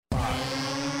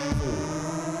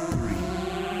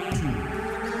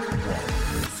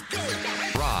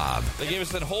They gave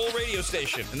us that whole radio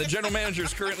station, and the general manager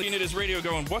is currently in his radio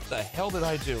going, what the hell did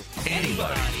I do?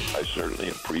 Anybody. I certainly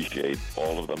appreciate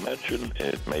all of the mention.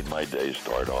 It made my day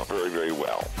start off very, very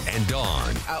well. And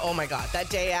Dawn. Oh, my God.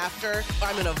 That day after,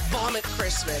 I'm going to vomit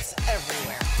Christmas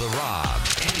everywhere. The Rob,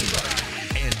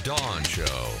 Anybody, and Dawn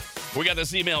Show. We got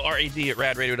this email,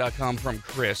 rad@radradio.com, from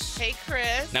Chris. Hey,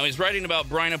 Chris. Now, he's writing about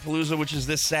Brine Palooza, which is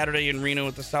this Saturday in Reno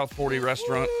at the South 40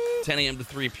 restaurant, 10 a.m. to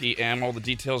 3 p.m. All the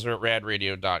details are at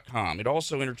radradio.com. It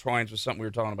also intertwines with something we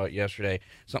were talking about yesterday,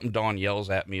 something Dawn yells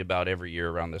at me about every year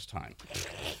around this time,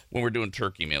 when we're doing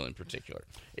turkey mail in particular.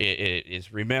 It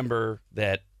is remember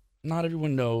that not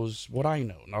everyone knows what I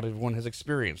know. Not everyone has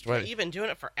experienced. Right? You've been doing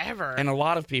it forever. And a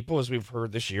lot of people, as we've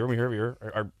heard this year, we hear every year,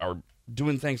 are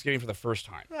doing Thanksgiving for the first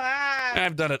time. And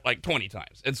I've done it like 20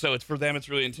 times. And so it's for them, it's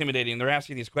really intimidating. They're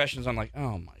asking these questions. I'm like,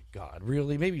 oh my God,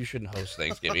 really? Maybe you shouldn't host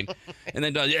Thanksgiving. And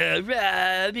then,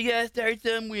 Rob, you got to start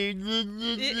somewhere.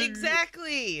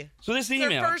 Exactly. So this email.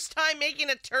 It's their first time making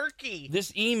a turkey.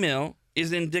 This email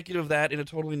is indicative of that in a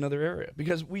totally another area.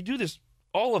 Because we do this,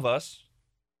 all of us,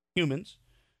 humans,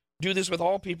 do this with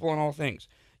all people and all things.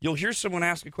 You'll hear someone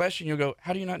ask a question, you'll go,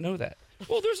 how do you not know that?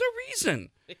 Well, there's a reason.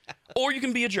 Yeah. Or you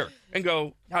can be a jerk and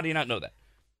go, how do you not know that?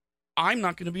 I'm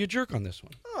not going to be a jerk on this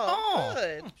one. Oh,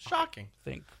 good. Shocking. I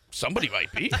think somebody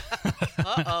might be.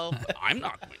 Uh-oh. I'm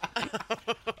not going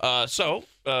to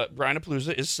be. Brine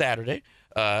Palooza is Saturday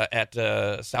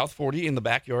at South 40 in the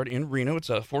backyard in Reno. It's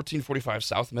 1445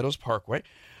 South Meadows Parkway.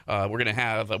 We're going to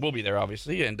have, we'll be there,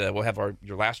 obviously, and we'll have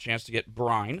your last chance to get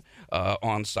brine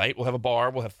on site. We'll have a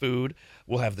bar. We'll have food.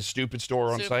 We'll have the Stupid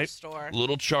Store on site. Store.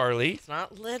 Little Charlie. It's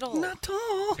not little. Not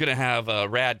tall. Going to have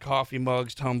RAD coffee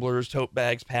mugs, tumblers, tote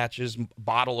bags, patches,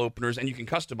 bottle openers, and you can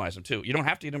customize them, too. You don't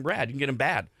have to get them RAD. You can get them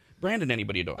bad. Brandon,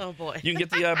 anybody you don't. Oh, boy. You can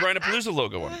get the Brine Palooza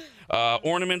logo on them.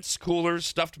 Ornaments, coolers,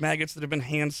 stuffed maggots that have been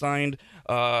hand-signed.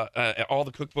 All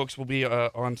the cookbooks will be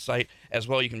on site as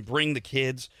well. You can bring the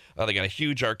kids. They got a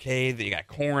huge arcade. They got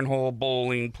cornhole,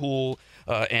 bowling, pool,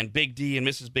 and Big D and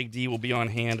Mrs. Big D will be on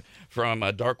hand from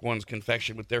Dark One's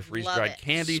Confection with their freeze-dried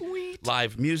candy. Sweet.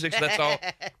 Live music, so that's all.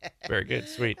 Very good.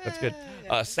 Sweet. That's good.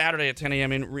 Saturday at 10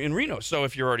 a.m. in Reno. So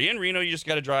if you're already in Reno, you just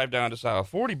got to drive down to South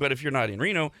 40. But if you're not in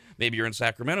Reno, maybe you're in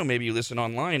Sacramento, maybe you listen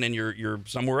online and you're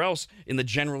somewhere else in the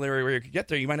general area where you could get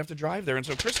there, you might have to drive there. And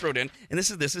so Chris wrote in, and this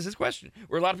is his question,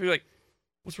 where a lot of people are like,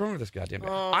 what's wrong with this goddamn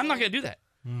guy? I'm not going to do that.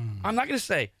 I'm not going to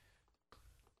say,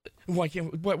 why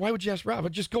would you ask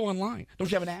Rob? Just go online.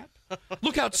 Don't you have an app?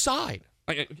 Look outside.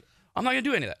 I'm not going to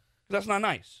do any of that. That's not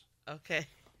nice. Okay.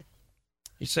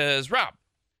 He says, Rob,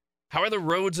 how are the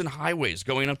roads and highways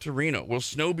going up to Reno? Will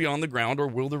snow be on the ground or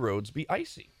will the roads be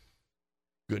icy?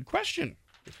 Good question,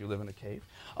 if you live in a cave.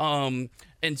 And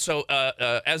so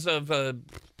as of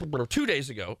 2 days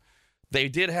ago, they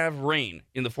did have rain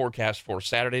in the forecast for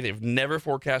Saturday. They've never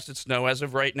forecasted snow as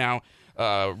of right now.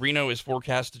 Reno is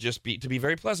forecast to be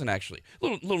very pleasant, actually.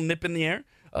 Little nip in the air.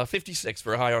 56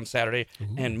 for a high on Saturday.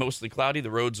 Ooh. And mostly cloudy.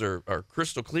 The roads are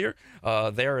crystal clear.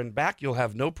 There and back, you'll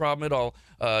have no problem at all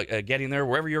getting there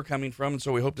wherever you're coming from. And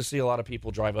so we hope to see a lot of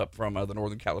people drive up from the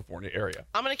Northern California area.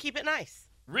 I'm going to keep it nice.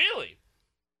 Really?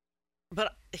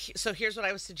 But so here's what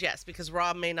I would suggest, because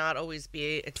Rob may not always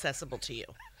be accessible to you.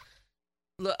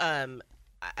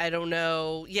 I don't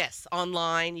know. Yes,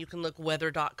 online you can look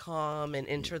weather.com and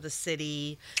enter the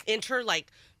city. Enter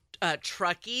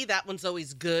Truckee. That one's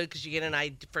always good because you get an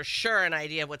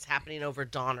idea of what's happening over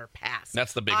Donner Pass.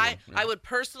 That's the big one. Yeah. I would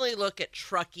personally look at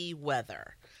Truckee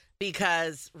weather,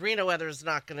 because Reno weather is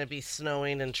not going to be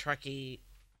snowing in Truckee.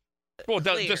 Well,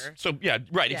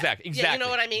 exactly. Yeah, you know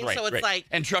what I mean? Right, so it's like...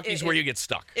 And Truckee's where you get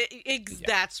stuck.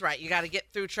 That's right. You got to get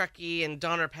through Truckee and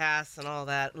Donner Pass and all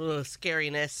that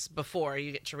scariness before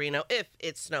you get to Reno, if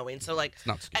it's snowing. So, it's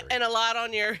not scary. And a lot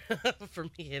on your... For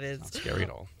me, it is. It's not scary at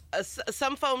all.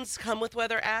 Some phones come with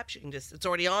weather apps. You can it's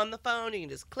already on the phone. You can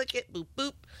just click it, boop,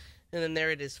 boop, and then there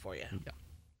it is for you.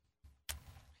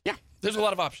 Yeah. There's a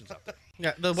lot of options out there.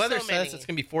 Yeah, the weather says it's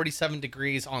going to be 47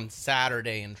 degrees on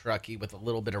Saturday in Truckee with a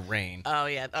little bit of rain. Oh,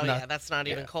 yeah. That's not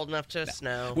even cold enough to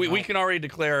snow. We can already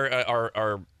declare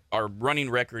our running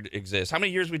record exists. How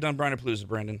many years have we done Brine Palooza,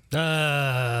 Brandon?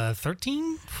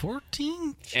 13,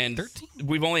 14, and 13.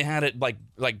 We've only had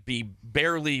it be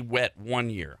barely wet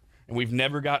 1 year. And we've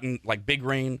never gotten big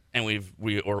rain, and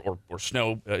or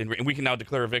snow, and we can now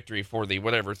declare a victory for the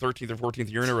 13th or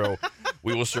 14th year in a row.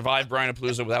 We will survive Brine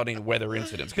Palooza without any weather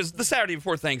incidents. Because the Saturday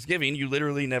before Thanksgiving, you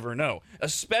literally never know,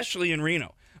 especially in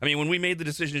Reno. I mean, when we made the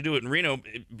decision to do it in Reno,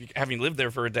 having lived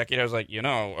there for a decade, I was like,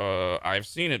 I've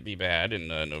seen it be bad in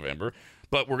November,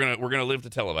 but we're gonna live to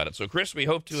tell about it. So, Chris, we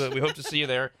hope to see you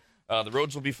there. The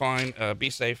roads will be fine. Be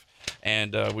safe,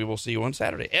 and we will see you on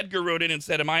Saturday. Edgar wrote in and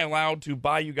said, am I allowed to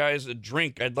buy you guys a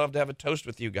drink? I'd love to have a toast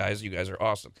with you guys. You guys are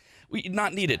awesome.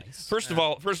 Not needed. Nice. First of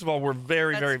all, we're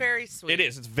very sweet. It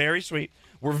is. It's very sweet.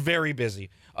 We're very busy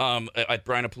at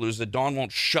Brine Palooza. Dawn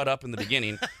won't shut up in the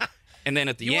beginning. And then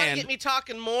at the end, you want to get me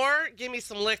talking more? Give me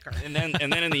some liquor. And then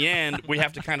in the end, we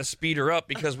have to kind of speed her up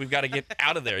because we've got to get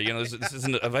out of there. You know, this is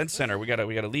an event center. We got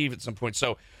to leave at some point.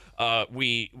 So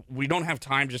we don't have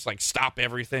time to just like stop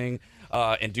everything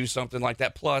and do something like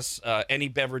that. Plus, any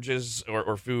beverages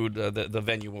or food, the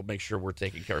venue will make sure we're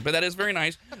taking care of. But that is very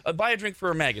nice. Buy a drink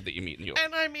for a maggot that you meet.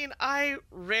 And I mean, I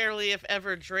rarely, if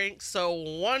ever, drink, so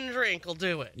one drink will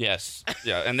do it. Yes.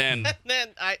 Yeah. And then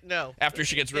after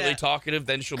she gets really talkative,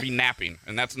 then she'll be napping,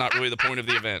 and that's not really the point of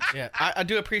the event. Yeah, I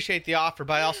do appreciate the offer,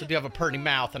 but I also do have a pretty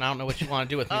mouth, and I don't know what you want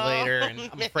to do with me later, and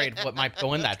I'm afraid of what might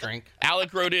go in that drink.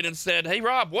 Alec wrote in and said, hey,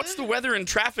 Rob, what's the weather and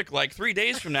traffic like 3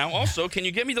 days from now? Also, can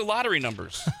you get me the lottery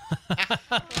numbers?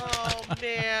 Oh,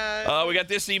 man. We got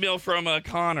this email from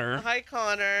Connor. Hi,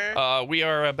 Connor. We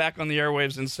are back on the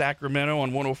airwaves in Sacramento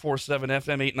on 104.7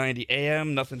 FM, 890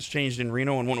 AM. Nothing's changed in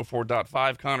Reno on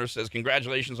 104.5. Connor says,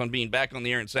 congratulations on being back on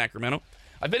the air in Sacramento.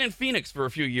 I've been in Phoenix for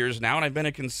a few years now, and I've been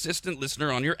a consistent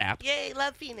listener on your app. Yay,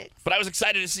 love Phoenix. But I was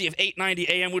excited to see if 890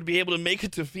 AM would be able to make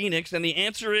it to Phoenix, and the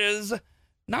answer is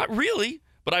not really.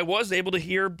 But I was able to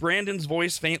hear Brandon's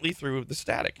voice faintly through the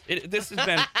static. This has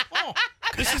been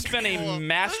a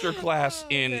masterclass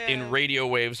in radio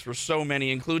waves for so many,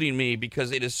 including me,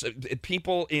 because it is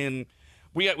people in.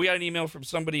 We got an email from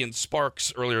somebody in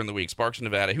Sparks earlier in the week, Sparks,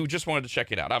 Nevada, who just wanted to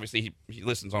check it out. Obviously, he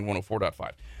listens on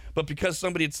 104.5. But because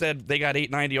somebody had said they got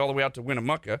 890 all the way out to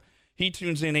Winnemucca, he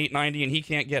tunes in 890 and he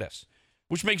can't get us,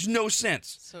 which makes no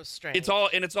sense. So strange. It's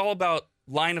all about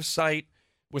line of sight.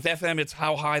 With FM, it's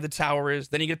how high the tower is.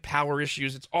 Then you get power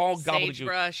issues. It's all gobbledygook.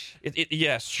 Sagebrush.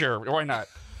 Yes, sure. Why not?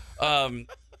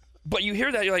 But you hear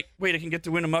that, you're like, wait, I can get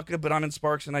to Winnemucca, but I'm in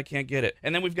Sparks and I can't get it.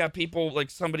 And then we've got people, like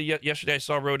somebody yesterday I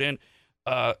saw wrote in.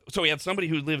 So we had somebody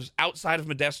who lives outside of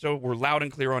Modesto. We're loud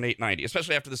and clear on 890,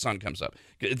 especially after the sun comes up.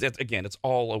 Again, it's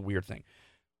all a weird thing.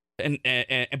 And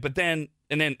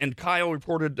Kyle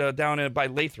reported down by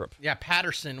Lathrop. Yeah,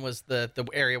 Patterson was the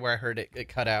area where I heard it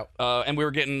cut out. And we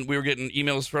were getting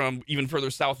emails from even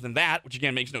further south than that, which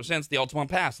again makes no sense. The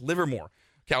Altamont Pass, Livermore,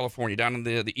 California, down in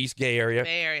the East Gay area.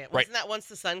 Bay Area. Wasn't that once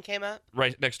the sun came up?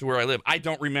 Right next to where I live. I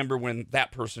don't remember when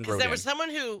that person wrote in. There was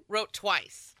someone who wrote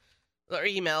twice. Or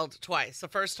emailed twice. The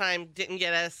first time didn't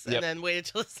get us, and then waited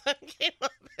till the sun came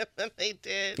up, and then they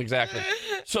did. Exactly.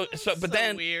 But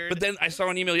then I saw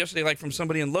an email yesterday, like from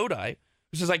somebody in Lodi,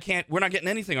 who says we're not getting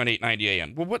anything on 890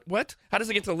 AM. Well, what? How does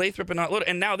it get to Lathrop and not Lodi?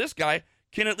 And now this guy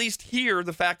can at least hear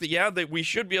the fact that we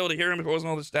should be able to hear him if it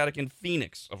wasn't all the static in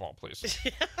Phoenix of all places.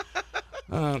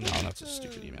 No, that's a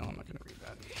stupid email. I'm not going to read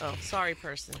that. Oh, sorry,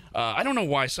 person. I don't know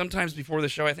why. Sometimes before the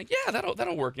show, I think, yeah,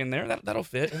 that'll work in there. That'll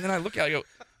fit. And then I look at it, I go,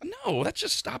 no, that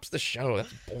just stops the show.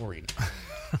 That's boring.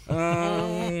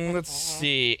 Let's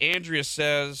see. Andrea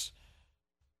says,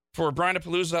 for Brine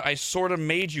Palooza, I sort of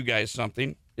made you guys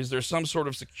something. Is there some sort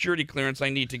of security clearance I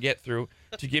need to get through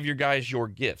to give you guys your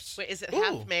gifts? Wait, is it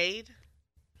half made?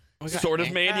 Sort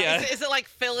of made, yeah. Is it like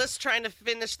Phyllis trying to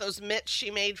finish those mitts she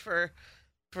made for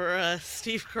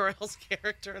Steve Carell's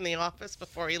character in The Office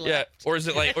before he left? Yeah, or is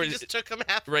it like, or just took him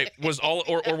half? Right, was all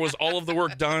of the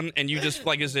work done, and you just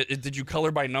like, did you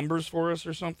color by numbers for us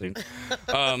or something?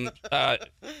 Well,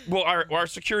 our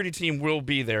security team will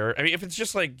be there. I mean, if it's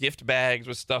just like gift bags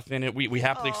with stuff in it, we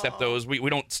happily accept those. We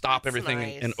don't stop everything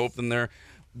nice. and open there.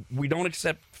 We don't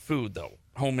accept food though,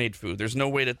 homemade food. There's no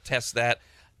way to test that.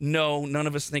 No, none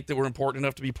of us think that we're important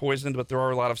enough to be poisoned, but there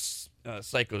are a lot of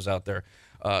psychos out there.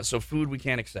 So food we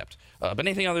can't accept. But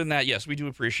anything other than that, yes, we do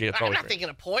appreciate it. I'm not thinking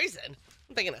of poison.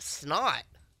 I'm thinking of snot.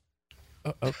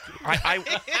 Okay.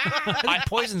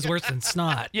 Poison's worse than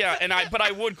snot. Yeah, but I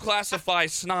would classify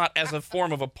snot as a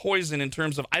form of a poison in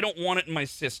terms of I don't want it in my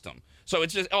system. So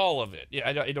it's just all of it. Yeah,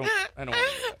 I don't want to do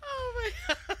that. Oh my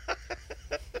God.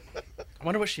 I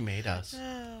wonder what she made us.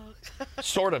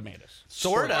 Sort of made us.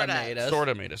 Sort of made us. Sort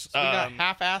of made us. So we got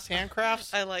half-ass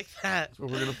handcrafts? I like that. That's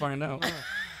what we're going to find out.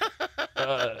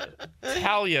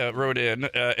 Talia wrote in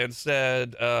and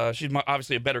said she's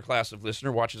obviously a better class of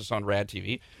listener, watches us on RAD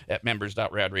TV at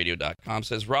members.radradio.com,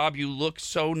 says, Rob, you look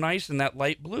so nice in that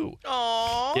light blue.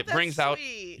 Aww, it brings out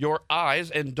your eyes,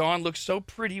 and Dawn looks so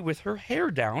pretty with her hair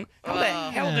down. How the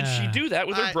hell did she do that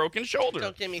with her broken shoulder?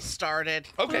 Don't get me started.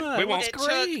 Okay, we won't. It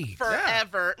took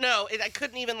forever. No, I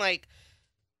couldn't even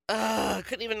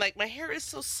couldn't even my hair is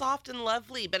so soft and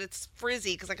lovely, but it's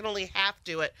frizzy because I can only half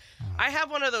do it. I have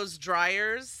one of those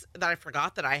dryers that I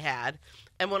forgot that I had.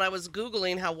 And when I was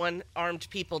Googling how one-armed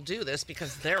people do this,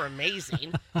 because they're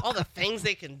amazing, all the things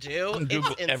they can do,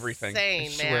 Google it's everything. insane, I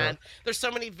swear. man. There's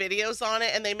so many videos on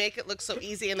it, and they make it look so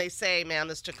easy, and they say, man,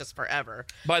 this took us forever.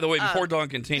 By the way, before Dawn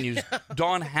continues,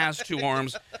 Dawn has 2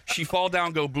 arms. She fall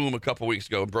down, go boom a couple weeks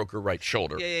ago and broke her right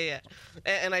shoulder. Yeah.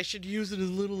 And I should use it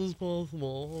as little as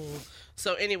possible.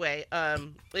 So anyway,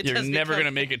 You're never going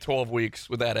to make it 12 weeks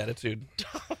with that attitude.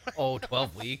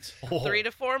 12 weeks. 3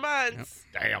 to 4 months.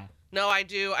 Damn. No, I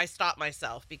do. I stop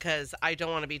myself because I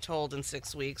don't want to be told in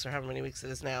 6 weeks or however many weeks it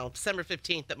is now, December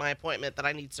 15th at my appointment, that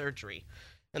I need surgery.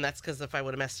 And that's because if I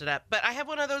would have messed it up. But I have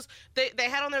one of those, they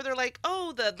had on there, they're like,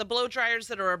 oh, the blow dryers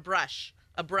that are a brush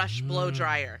blow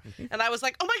dryer. And I was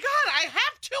like, oh my God, I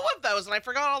have 2 of those. And I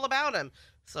forgot all about them.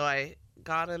 So I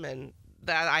got them, and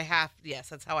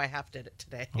that's how I did it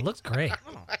today. It looks great.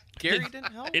 Gary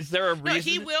didn't help? Is there a reason? No,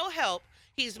 he will help.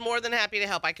 He's more than happy to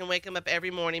help. I can wake him up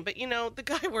every morning. But, the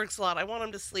guy works a lot. I want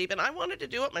him to sleep, and I wanted to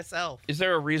do it myself. Is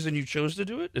there a reason you chose to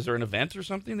do it? Is there an event or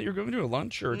something that you're going to, a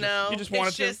lunch? Or No, you just wanted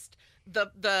it's just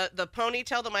the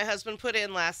ponytail that my husband put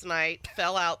in last night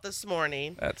fell out this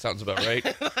morning. That sounds about right.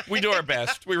 We do our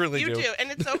best. We really You do,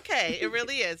 and it's okay. It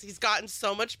really is. He's gotten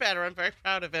so much better. I'm very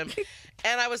proud of him.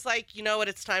 And I was like, you know what?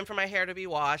 It's time for my hair to be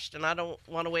washed, and I don't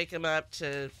want to wake him up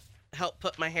to help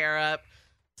put my hair up.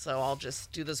 So I'll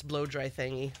just do this blow dry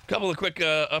thingy. Couple of quick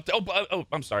updates. Oh,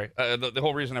 I'm sorry. The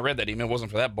whole reason I read that email wasn't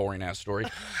for that boring ass story.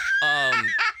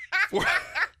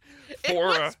 It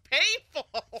was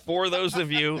painful. For those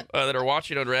of you that are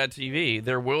watching on RAD TV,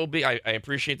 there will be. I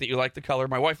appreciate that you like the color.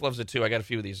 My wife loves it too. I got a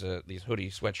few of these hoodie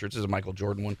sweatshirts. This is a Michael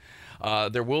Jordan one.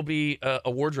 There will be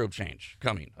a wardrobe change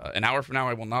coming. An hour from now,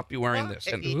 I will not be wearing this.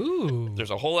 And Ooh.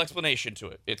 there's a whole explanation to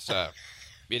it.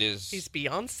 It is. He's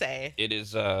Beyonce. It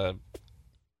is a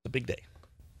big day.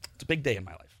 It's a big day in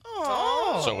my life.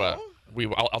 Oh. So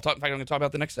I'll talk. In fact, I'm going to talk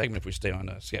about the next segment if we stay on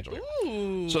schedule.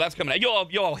 Ooh. So that's coming out.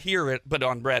 You'll all hear it, but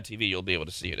on RAD TV you'll be able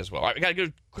to see it as well. I got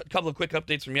a couple of quick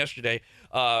updates from yesterday.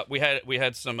 We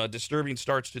had some disturbing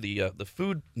starts to the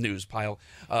food news pile.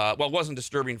 Well, it wasn't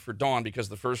disturbing for Dawn because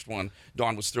the first one,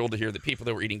 Dawn was thrilled to hear that people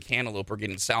that were eating cantaloupe were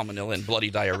getting salmonella and bloody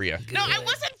diarrhea. No, I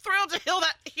wasn't thrilled to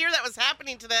hear that was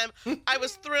happening to them. I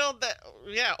was thrilled that,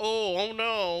 oh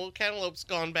no, cantaloupe's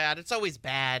gone bad. It's always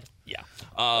bad. Yeah.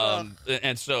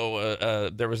 And so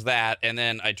there was that, and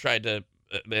then I tried to,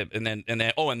 and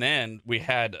then we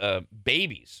had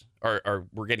babies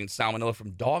were getting salmonella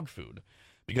from dog food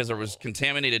because there was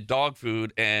contaminated dog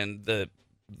food, and the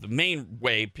main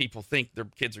way people think their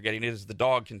kids are getting it is the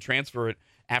dog can transfer it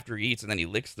after he eats, and then he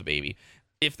licks the baby.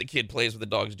 If the kid plays with the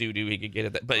dog's doo-doo, he could get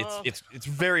it. But it's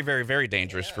very, very, very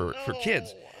dangerous for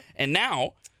kids. And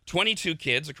now 22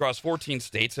 kids across 14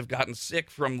 states have gotten sick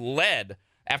from lead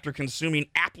after consuming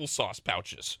applesauce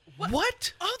pouches.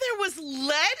 What? Oh, there was lead in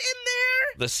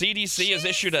there? The CDC has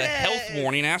issued a health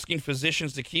warning asking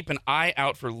physicians to keep an eye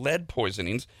out for lead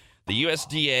poisonings. The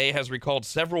USDA has recalled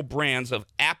several brands of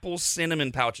apple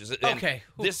cinnamon pouches. And Okay.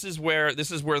 This is where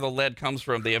the lead comes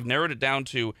from. They have narrowed it down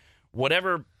to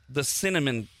whatever the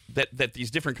cinnamon that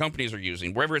these different companies are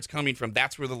using. Wherever it's coming from,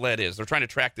 that's where the lead is. They're trying to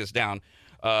track this down,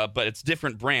 but it's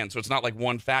different brands, so it's not like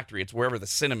one factory. It's wherever the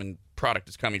cinnamon product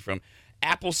is coming from.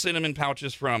 Apple cinnamon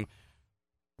pouches from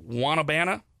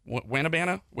Wanabana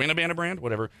brand,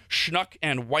 whatever. Schnuck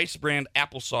and Weiss brand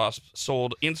applesauce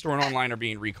sold in-store and online are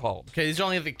being recalled. Okay, these are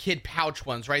only the kid pouch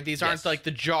ones, right? These aren't Yes. like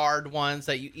the jarred ones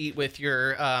that you eat with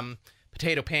your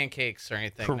potato pancakes or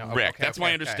anything. Correct. No, okay, That's my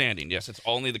okay. understanding. Yes, it's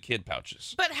only the kid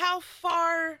pouches. But how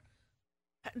far?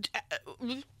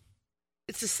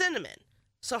 It's a cinnamon.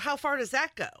 So how far does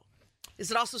that go?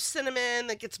 Is it also cinnamon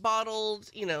that gets bottled?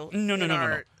 No. in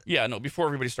our- Yeah, no, before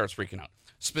everybody starts freaking out.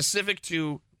 Specific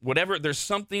to whatever, there's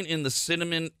something in the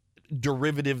cinnamon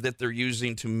derivative that they're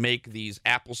using to make these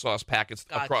applesauce packets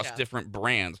across Gotcha. different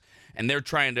brands. And they're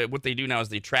trying to, what they do now is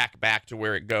they track back to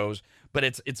where it goes, but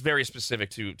it's very specific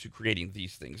to creating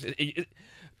these things.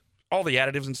 All the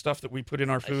additives and stuff that we put in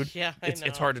our food, Yeah, I it's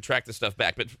know. hard to track this stuff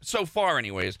back. But so far,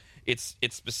 anyways, it's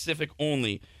specific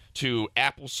only to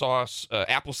applesauce,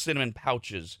 apple cinnamon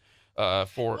pouches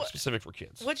specific for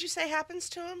kids. What'd you say happens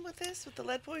to him with the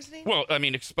lead poisoning? Well, I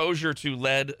mean, exposure to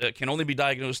lead can only be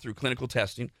diagnosed through clinical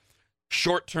testing.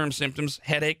 Short-term symptoms,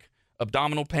 headache,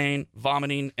 abdominal pain,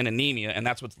 vomiting, and anemia, and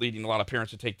that's what's leading a lot of parents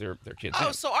to take their kids in.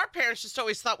 Oh, so our parents just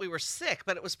always thought we were sick,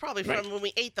 but it was probably from when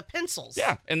we ate the pencils.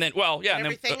 Yeah, and then, and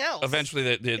everything then, else.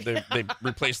 Eventually they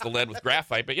replaced the lead with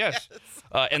graphite, but yes.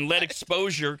 And lead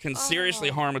exposure can seriously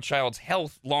harm a child's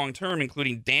health long term,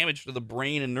 including damage to the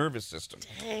brain and nervous system.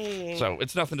 Dang. So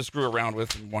it's nothing to screw around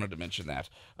with, and wanted to mention that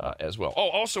as well. Oh,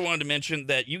 also wanted to mention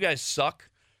that you guys suck.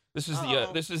 This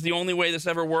is the only way this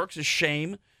ever works, is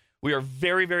shame. We are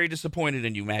very, very disappointed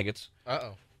in you, maggots.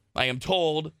 Uh-oh. I am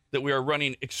told that we are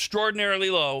running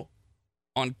extraordinarily low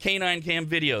on Canine Cam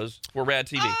videos for RAD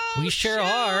TV. We sure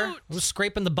are. We're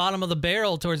scraping the bottom of the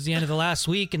barrel towards the end of the last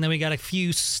week, and then we got a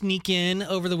few sneak in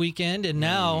over the weekend, and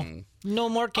now no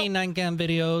more Canine Cam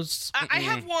videos. I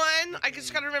have one. I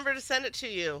just got to remember to send it to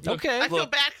you. Okay. I feel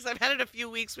bad because I've had it a few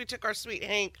weeks. We took our sweet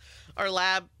Hank, our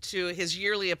lab, to his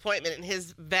yearly appointment, and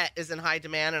his vet is in high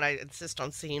demand, and I insist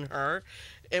on seeing her.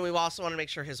 And we also want to make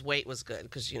sure his weight was good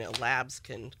because, labs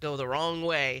can go the wrong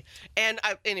way. And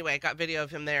I got video of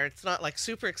him there. It's not like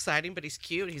super exciting, but he's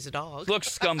cute. He's a dog. Look,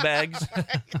 scumbags.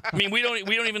 I mean, we don't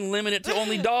even limit it to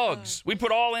only dogs. We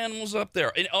put all animals up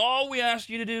there. And all we ask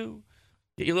you to do,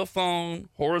 get your little phone,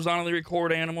 horizontally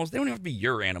record animals. They don't even have to be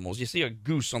your animals. You see a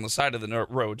goose on the side of the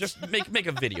road, just make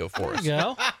a video for us. There you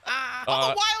go.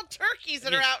 All the wild turkeys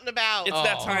that are out and about. It's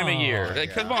that time of year. yeah.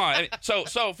 Come on. So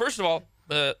first of all,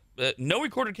 no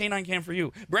recorded Canine Cam for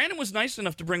you. Brandon was nice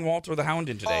enough to bring Walter the Hound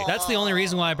in today. That's the only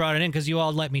reason why I brought it in, because you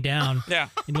all let me down. Yeah.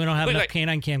 And we don't have enough Like,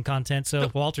 Canine Cam content, so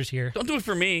Walter's here. don't do it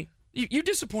for me. You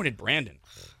disappointed Brandon.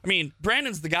 I mean,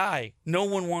 Brandon's the guy no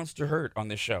one wants to hurt on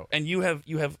this show, and you have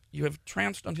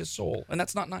tranced on his soul, and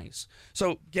that's not nice.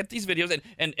 So get these videos,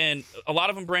 and a lot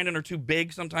of them, Brandon, are too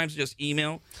big sometimes to just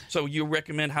email. So you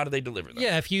recommend, how do they deliver them?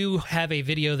 Yeah, if you have a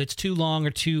video that's too long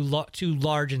or too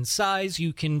large in size,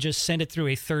 you can just send it through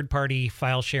a third-party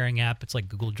file sharing app. It's like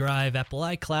Google Drive, Apple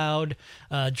iCloud,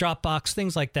 Dropbox,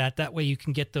 things like that. That way you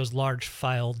can get those large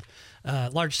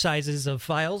sizes of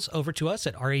files over to us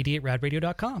at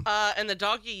rad@radradio.com. And the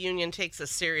Doggy Union takes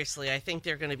us seriously. I think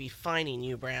they're going to be fining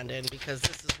you, Brandon, because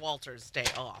this is Walter's day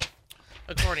off,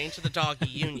 according to the Doggy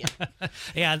Union.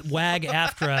 Yeah,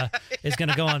 WAG-AFTRA is going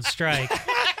to go on strike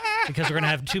because we're going to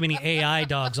have too many AI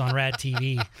dogs on Rad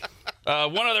TV.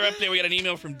 One other update, we got an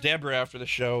email from Deborah after the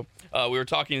show. We were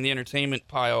talking in the entertainment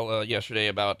pile yesterday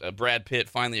about Brad Pitt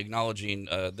finally acknowledging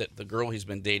that the girl he's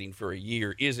been dating for a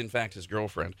year is, in fact, his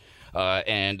girlfriend.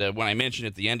 And when I mentioned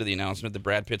at the end of the announcement that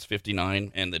Brad Pitt's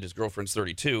 59 and that his girlfriend's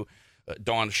 32,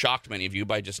 Dawn shocked many of you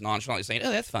by just nonchalantly saying,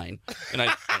 "Oh, that's fine." And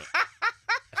I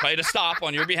had to stop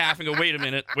on your behalf and go, wait a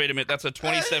minute, that's a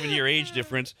 27-year age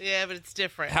difference. Yeah, but it's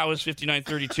different. How is 59,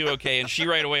 32 okay? And she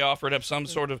right away offered up some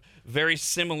sort of very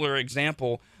similar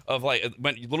example of, like,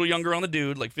 went a little younger on the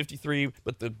dude, like 53,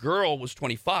 but the girl was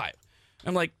 25.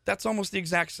 I'm like, that's almost the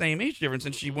exact same age difference.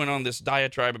 And she went on this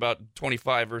diatribe about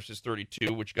 25 versus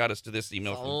 32, which got us to this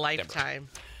email from lifetime.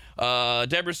 Deborah.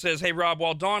 Deborah says, "Hey, Rob,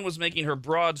 while Dawn was making her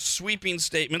broad, sweeping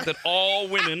statement that all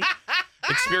women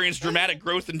experience dramatic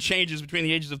growth and changes between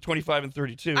the ages of 25 and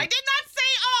 32. I did not say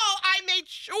all. I made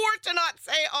sure to not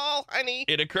say all, honey.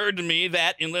 It occurred to me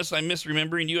that, unless I'm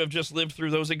misremembering, you have just lived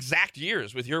through those exact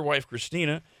years with your wife,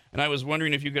 Christina, and I was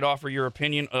wondering if you could offer your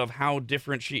opinion of how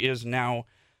different she is now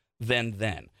than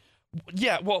then."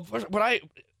 Yeah, well, what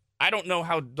I don't know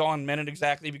how Dawn meant it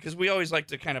exactly, because we always like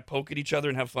to kind of poke at each other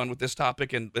and have fun with this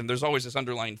topic, and there's always this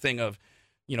underlying thing of,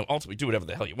 ultimately do whatever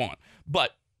the hell you want.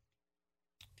 But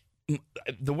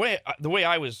the way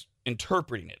I was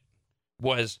interpreting it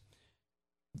was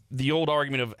the old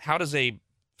argument of, how does a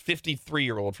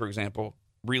 53-year-old, for example,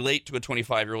 relate to a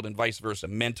 25-year-old and vice versa,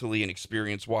 mentally and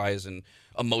experience-wise and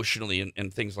emotionally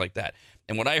and things like that.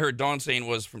 And what I heard Dawn saying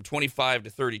was, from 25 to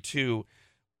 32,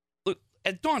 look,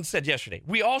 as Dawn said yesterday,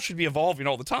 we all should be evolving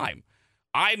all the time.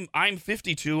 I'm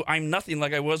 52. I'm nothing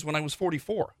like I was when I was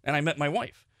 44 and I met my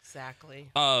wife. Exactly.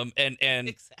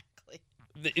 Exactly.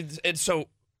 And so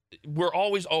we're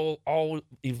always all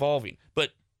evolving.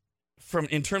 But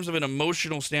in terms of an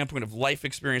emotional standpoint of life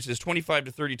experiences, 25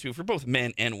 to 32 for both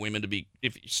men and women, to be,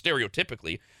 if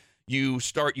stereotypically, you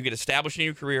get established in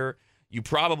your career. You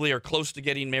probably are close to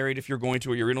getting married if you're going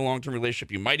to, or you're in a long-term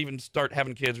relationship. You might even start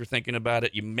having kids or thinking about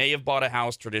it. You may have bought a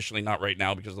house, traditionally not right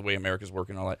now because of the way America's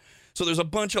working and all that. So there's a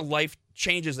bunch of life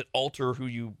changes that alter who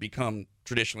you become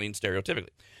traditionally and stereotypically.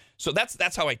 So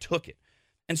that's how I took it.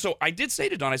 And so I did say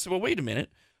to Dawn, I said, well, wait a minute.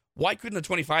 Why couldn't a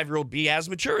 25-year-old be as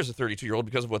mature as a 32-year-old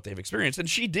because of what they've experienced? And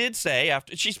she did say,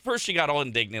 after she got all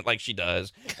indignant like she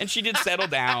does, and she did settle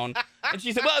down, and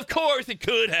she said, well, of course it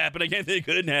could happen. I can't say it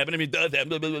couldn't happen. I mean, it does happen.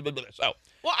 Blah, blah, blah, blah. So,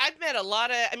 well, I've met a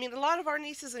lot of our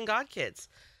nieces and godkids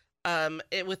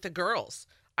with the girls.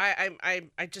 I'm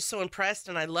just so impressed,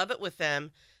 and I love it with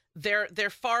them. They're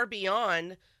far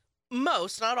beyond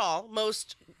most, not all,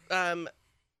 most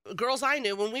girls I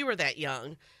knew when we were that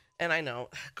young. And I know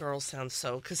girls sound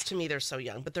so, because to me they're so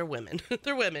young, but they're women.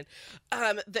 They're women.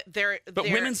 They're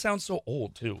women sound so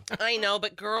old too. I know,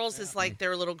 but girls is like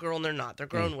they're a little girl and they're not. They're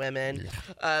grown women.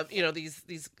 You know,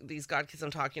 these God kids I'm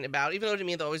talking about. Even though to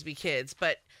me they'll always be kids,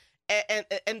 but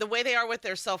and the way they are with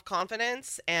their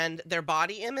self-confidence and their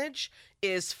body image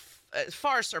is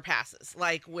far surpasses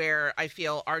like where I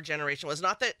feel our generation was.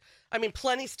 Not that, I mean,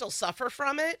 plenty still suffer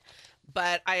from it,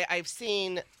 but I've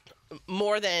seen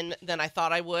more than I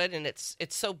thought I would, and it's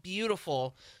so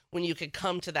beautiful when you could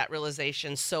come to that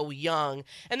realization so young.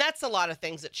 And that's a lot of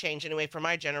things that change anyway for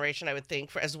my generation. I would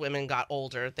think as women got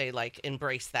older, they like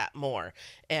embrace that more.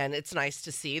 And it's nice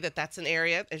to see that that's an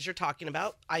area, as you're talking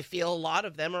about, I feel a lot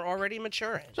of them are already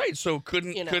maturing. Right. So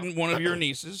couldn't one of your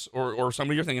nieces or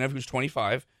somebody you're thinking of who's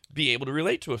 25 be able to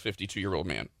relate to a 52-year-old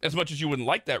man? As much as you wouldn't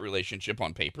like that relationship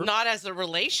on paper. Not as a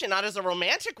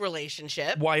romantic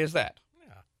relationship. Why is that?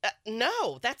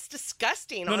 No, that's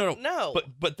disgusting. No.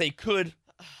 But they could,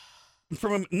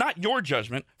 from not your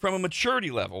judgment, from a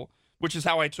maturity level, which is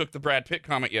how I took the Brad Pitt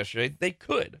comment yesterday. They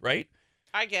could, right?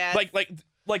 I guess.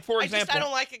 Like for example, I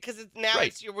don't like it because now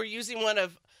we're using one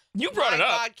of you brought it up.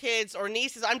 God kids or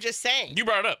nieces. I'm just saying. You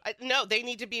brought it up. No, they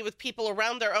need to be with people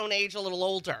around their own age, a little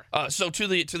older. So to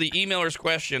the emailer's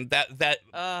question,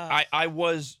 I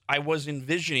was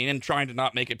envisioning and trying to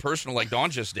not make it personal like Dawn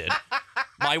just did.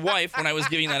 My wife, when I was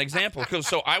giving that example,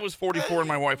 so I was 44 and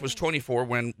my wife was 24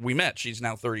 when we met. She's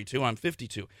now 32. I'm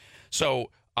 52. So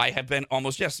I have been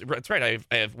almost, yes, that's right.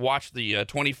 I have watched the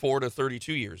 24 to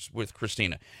 32 years with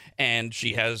Christina, and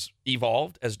she has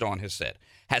evolved, as Dawn has said.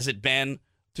 Has it been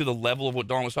to the level of what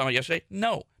Dawn was talking about yesterday?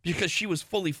 No, because she was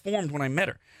fully formed when I met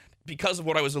her. Because of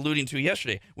what I was alluding to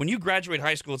yesterday. When you graduate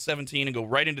high school at 17 and go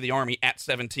right into the Army at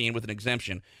 17 with an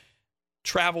exemption,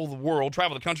 travel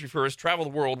the country first, travel the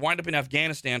world, wind up in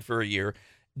Afghanistan for a year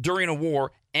during a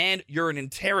war, and you're an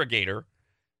interrogator,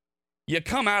 you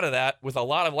come out of that with a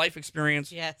lot of life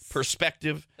experience,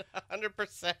 perspective,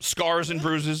 100%, scars and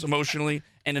bruises emotionally,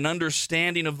 and an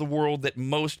understanding of the world that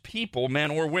most people,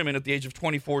 men or women, at the age of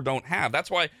 24 don't have.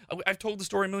 That's why I've told the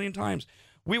story a million times.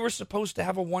 We were supposed to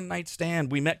have a one-night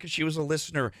stand. We met because she was a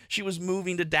listener. She was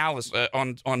moving to Dallas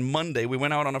on Monday. We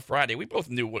went out on a Friday. We both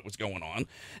knew what was going on.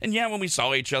 And yeah, when we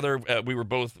saw each other, we were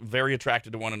both very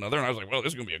attracted to one another. And I was like, well,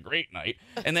 this is going to be a great night.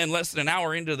 And then less than an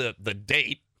hour into the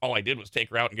date, all I did was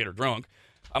take her out and get her drunk.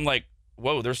 I'm like,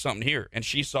 whoa, there's something here. And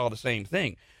she saw the same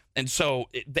thing. And so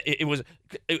it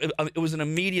was an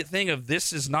immediate thing of,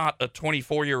 this is not a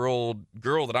 24-year-old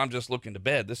girl that I'm just looking to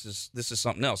bed. This is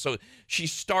something else. So she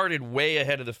started way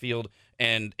ahead of the field,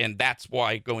 and that's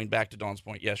why, going back to Dawn's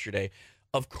point yesterday,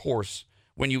 of course,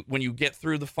 when you get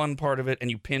through the fun part of it and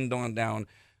you pin Dawn down,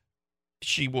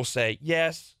 she will say,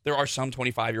 yes, there are some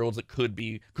 25-year-olds that could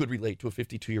relate to a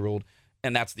 52-year-old,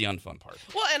 and that's the unfun part.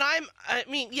 Well, and I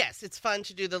mean, yes, it's fun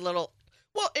to do the little.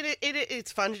 Well,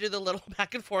 it's fun to do the little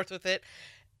back and forth with it.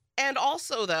 And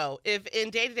also, though, if in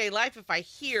day-to-day life, if I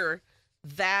hear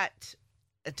that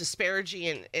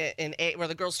disparaging in where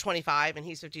the girl's 25 and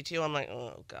he's 52, I'm like,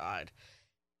 oh, God.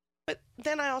 But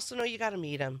then I also know you got to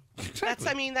meet him.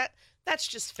 Exactly. That's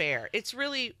just fair. It's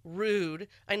really rude.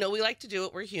 I know we like to do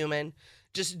it. We're human.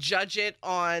 Just judge it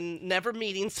on never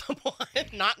meeting someone,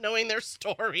 not knowing their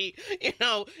story. You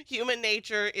know, human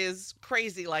nature is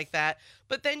crazy like that.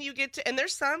 But then you get to, and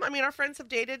there's some, I mean, our friends have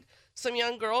dated some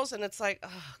young girls, and it's like,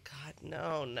 oh, God,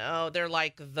 no. They're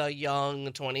like the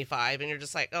young 25, and you're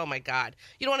just like, oh, my God.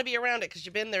 You don't want to be around it because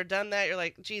you've been there, done that. You're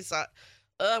like, geez,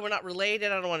 we're not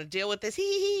related. I don't want to deal with this.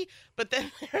 Hee. But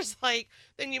then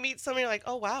then you meet someone, you're like,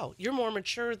 oh, wow, you're more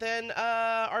mature than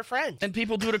our friend. And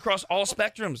people do it across all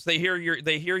spectrums. They hear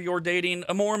you're dating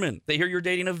a Mormon. They hear you're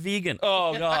dating a vegan.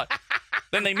 Oh, God.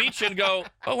 Then they meet you and go,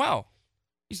 oh, wow,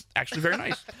 he's actually very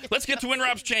nice. Let's get to Win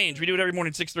Rob's Change. We do it every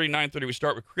morning, 6:30, 9:30. We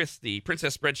start with Chris, the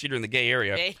princess spreadsheeter in the gay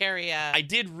area. Gay area. I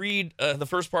did read the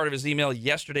first part of his email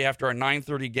yesterday after our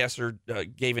 9:30 guesser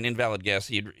gave an invalid guess.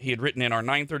 He had written in, our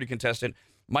 9:30 contestant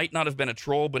might not have been a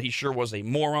troll, but he sure was a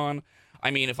moron.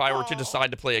 I mean, if I were to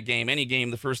decide to play a game, any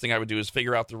game, the first thing I would do is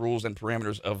figure out the rules and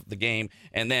parameters of the game.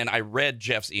 And then I read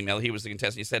Jeff's email. He was the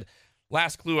contestant. He said,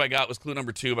 last clue I got was clue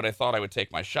number 2, but I thought I would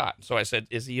take my shot. So I said,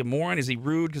 is he a moron? Is he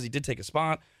rude? Because he did take a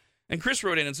spot. And Chris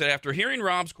wrote in and said, after hearing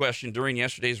Rob's question during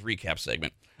yesterday's recap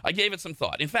segment, I gave it some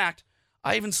thought. In fact,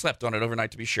 I even slept on it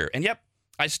overnight to be sure. And yep,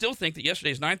 I still think that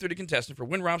yesterday's 9:30 contestant for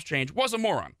Win Rob's Change was a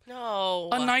moron. No.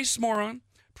 A nice moron.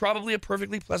 probably a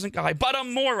perfectly pleasant guy, but a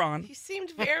moron. He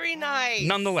seemed very nice.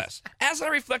 Nonetheless, as I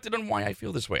reflected on why I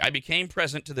feel this way, I became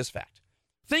present to this fact.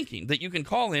 Thinking that you can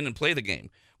call in and play the game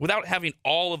without having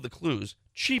all of the clues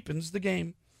cheapens the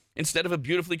game. Instead of a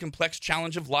beautifully complex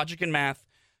challenge of logic and math,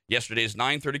 yesterday's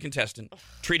 9:30 contestant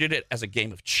treated it as a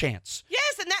game of chance.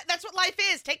 Yes, and that's what life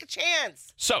is. Take a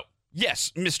chance. So,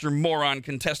 yes, Mr. Moron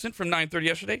contestant from 9:30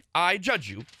 yesterday, I judge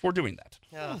you for doing that.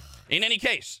 Ugh. In any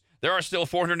case, there are still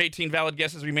 418 valid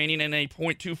guesses remaining and a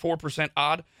 0.24%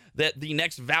 odd that the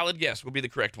next valid guess will be the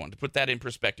correct one. To put that in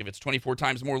perspective, it's 24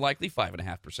 times more likely,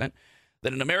 5.5%,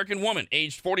 that an American woman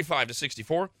aged 45 to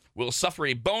 64 will suffer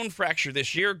a bone fracture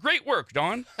this year. Great work,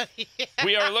 Dawn. Yeah.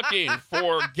 We are looking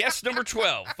for guest number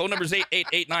 12. Phone number is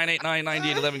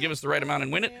 888-989-9811. Give us the right amount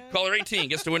and win it. Caller 18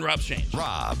 gets to win Rob's change.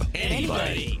 Rob,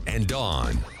 anybody, and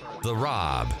Dawn. The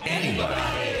Rob,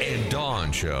 anybody, and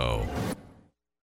Dawn Show.